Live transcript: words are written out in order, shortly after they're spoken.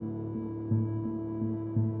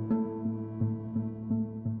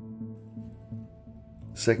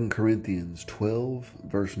2 Corinthians 12,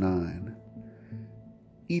 verse 9.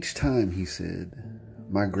 Each time he said,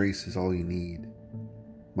 "My grace is all you need.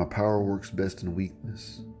 My power works best in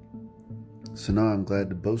weakness." So now I'm glad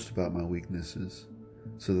to boast about my weaknesses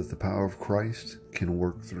so that the power of Christ can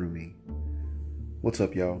work through me. What's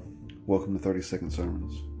up, y'all? Welcome to 30-Second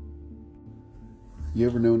Sermons. You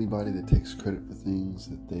ever know anybody that takes credit for things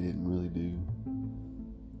that they didn't really do?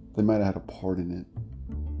 They might have had a part in it,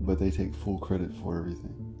 but they take full credit for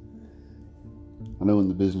everything. I know in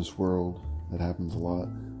the business world that happens a lot.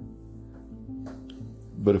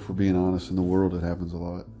 But if we're being honest, in the world it happens a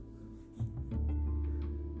lot.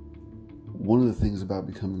 One of the things about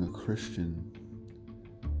becoming a Christian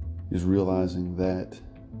is realizing that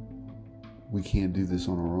we can't do this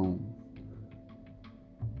on our own.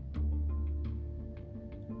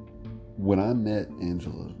 When I met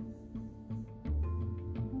Angela,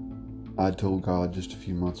 I told God just a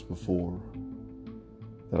few months before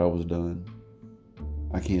that I was done.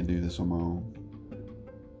 I can't do this on my own.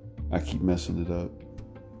 I keep messing it up.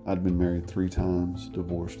 I'd been married 3 times,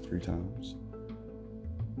 divorced 3 times.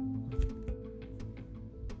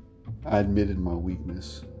 I admitted my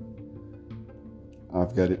weakness.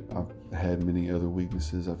 I've had many other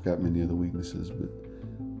weaknesses. I've got many other weaknesses, but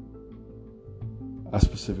I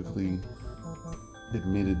specifically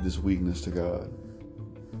admitted this weakness to God.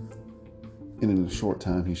 And in a short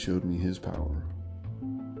time, He showed me His power.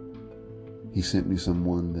 He sent me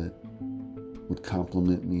someone that would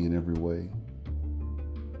compliment me in every way,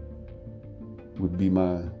 would be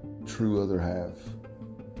my true other half.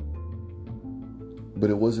 But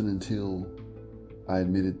it wasn't until I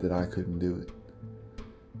admitted that I couldn't do it.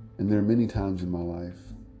 And there are many times in my life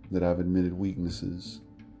that I've admitted weaknesses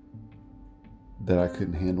that I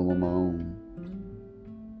couldn't handle on my own,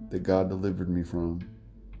 that God delivered me from.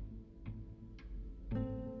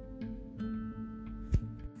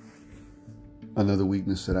 Another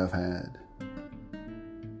weakness that I've had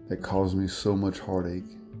that caused me so much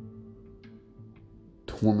heartache,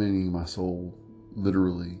 tormenting my soul,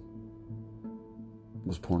 literally,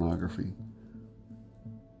 was pornography.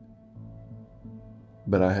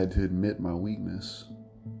 But I had to admit my weakness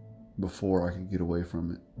before I could get away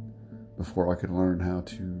from it, before I could learn how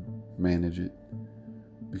to manage it.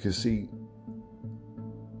 Because see,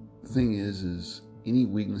 the thing is any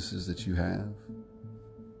weaknesses that you have,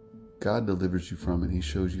 God delivers you from it. He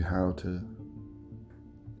shows you how to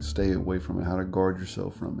stay away from it, how to guard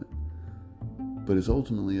yourself from it. But it's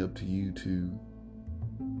ultimately up to you to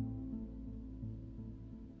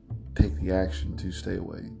take the action to stay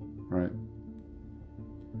away, right?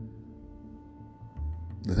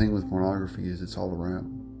 The thing with pornography is it's all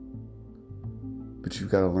around, but you've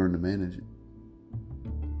got to learn to manage it.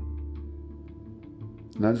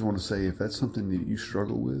 And I just want to say, if that's something that you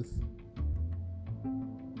struggle with,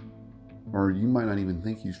 or you might not even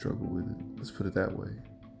think you struggle with it, let's put it that way.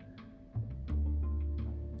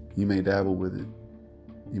 You may dabble with it.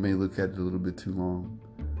 You may look at it a little bit too long.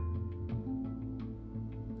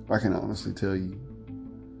 I can honestly tell you,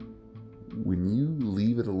 when you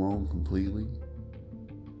leave it alone completely,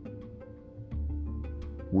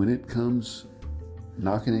 when it comes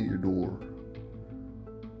knocking at your door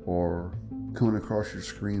or coming across your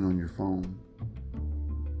screen on your phone,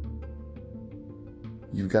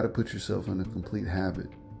 you've got to put yourself in a complete habit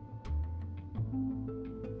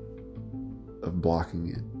of blocking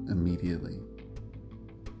it immediately.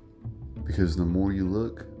 Because the more you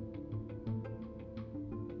look,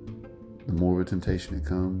 the more of a temptation it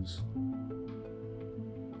comes,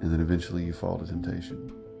 and then eventually you fall to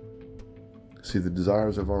temptation. See, the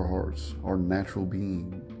desires of our hearts, our natural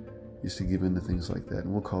being, is to give in to things like that,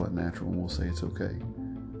 and we'll call it natural, and we'll say it's okay.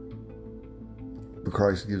 But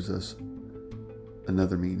Christ gives us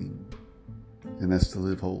another meaning, and that's to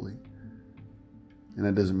live holy. And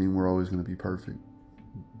that doesn't mean we're always going to be perfect,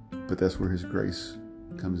 but that's where His grace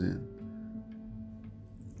comes in.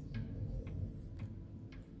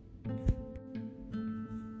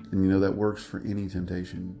 And you know, that works for any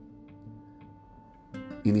temptation,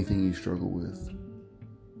 anything you struggle with.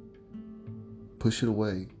 Push it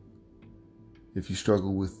away. If you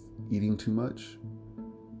struggle with eating too much,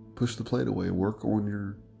 push the plate away. Work on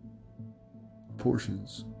your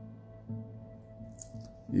portions.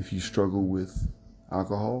 If you struggle with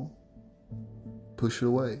alcohol, push it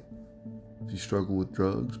away. If you struggle with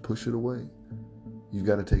drugs, push it away. You've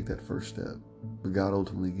got to take that first step. But God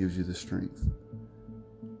ultimately gives you the strength.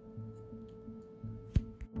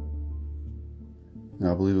 And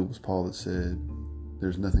I believe it was Paul that said,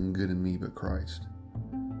 "There's nothing good in me but Christ."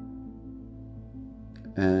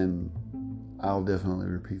 And I'll definitely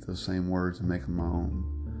repeat those same words and make them my own.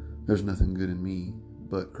 There's nothing good in me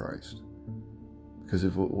but Christ. Because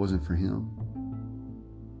if it wasn't for him,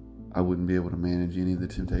 I wouldn't be able to manage any of the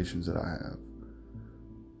temptations that I have.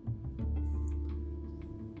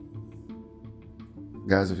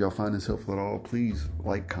 Guys, if y'all find this helpful at all, please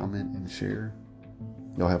like, comment, and share.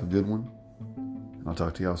 Y'all have a good one, and I'll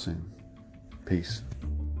talk to y'all soon. Peace.